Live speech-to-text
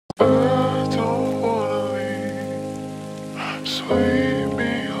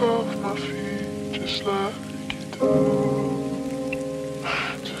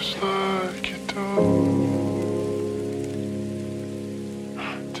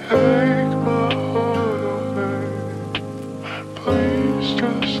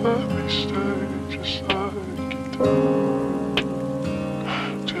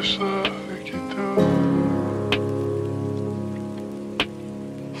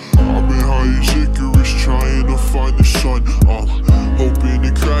days Icarus trying to find the sun. Hoping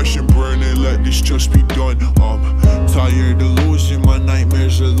to crash and burn and let this just be done. Tired of losing, my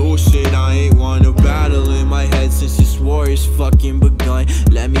nightmares are lucid. I ain't wanna battle in my head since this war is fucking begun.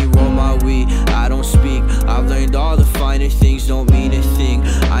 Let me roll my weed, I don't speak. I've learned all the finer things don't mean a thing.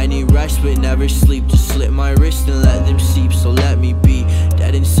 I need rest but never sleep. Just slit my wrist and let them seep. So let me be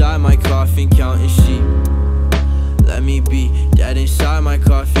dead inside my coffin counting sheep. Let me be dead inside my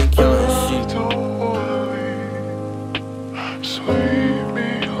coffin counting sheep. Don't wanna leave. Sweep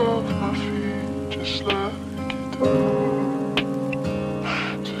me off my feet just like you do.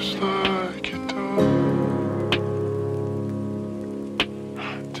 Just like you do.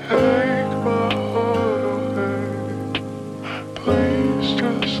 Take my heart away. Please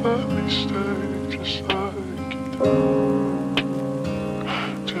just let me stay just like you do.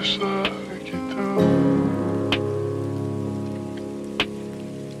 Just like you do.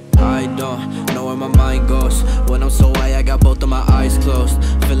 I don't know where my mind goes when I'm so high, I got both of my eyes closed.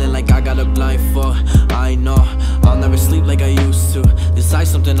 Feeling like I got a blindfold. I know I'll never sleep like I used to. This ice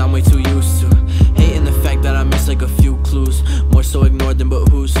something I'm way too used to. Hating the fact that I miss like a few clues. More so ignored than but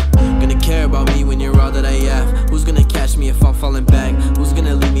who's gonna care about me when you're all that I have? Who's gonna catch me if I'm falling back? Who's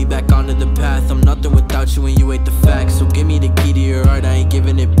gonna lead me back onto the path? I'm nothing without you and you ain't the facts. So give me the key to your heart, I ain't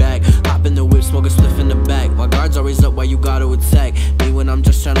giving it back. Hop in the whip, smoke a spliff in the back. My guard's always up while you gotta attack me when I'm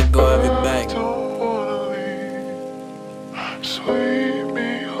just trying to go have it back. Don't wanna leave. Sweep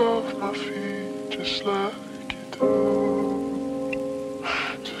me off my feet just like you do.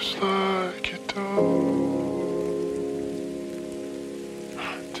 Just like you do.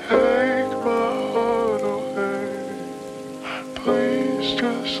 Take my heart away. Please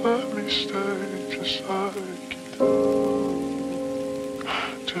just let me stay just like you do.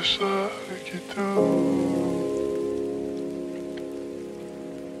 Just like you do.